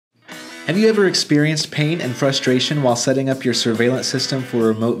Have you ever experienced pain and frustration while setting up your surveillance system for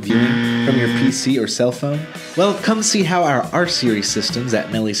remote viewing from your PC or cell phone? Well, come see how our R-Series systems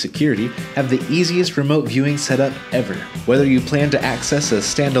at Nelly Security have the easiest remote viewing setup ever. Whether you plan to access a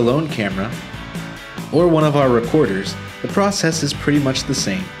standalone camera or one of our recorders, the process is pretty much the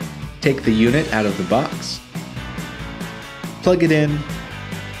same. Take the unit out of the box, plug it in,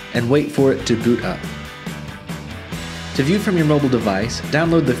 and wait for it to boot up. To view from your mobile device,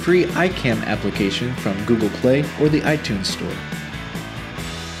 download the free iCam application from Google Play or the iTunes Store.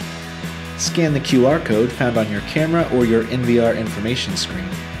 Scan the QR code found on your camera or your NVR information screen.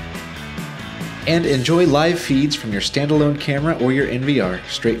 And enjoy live feeds from your standalone camera or your NVR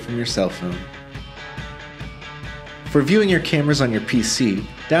straight from your cell phone. For viewing your cameras on your PC,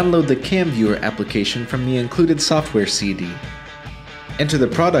 download the Cam Viewer application from the included software CD. Enter the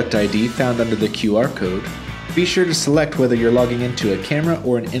product ID found under the QR code. Be sure to select whether you're logging into a camera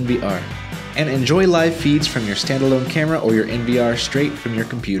or an NVR, and enjoy live feeds from your standalone camera or your NVR straight from your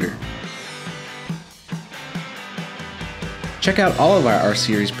computer. Check out all of our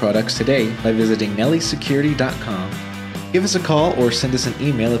R-Series products today by visiting nellysecurity.com. Give us a call or send us an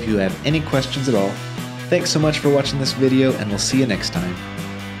email if you have any questions at all. Thanks so much for watching this video, and we'll see you next time.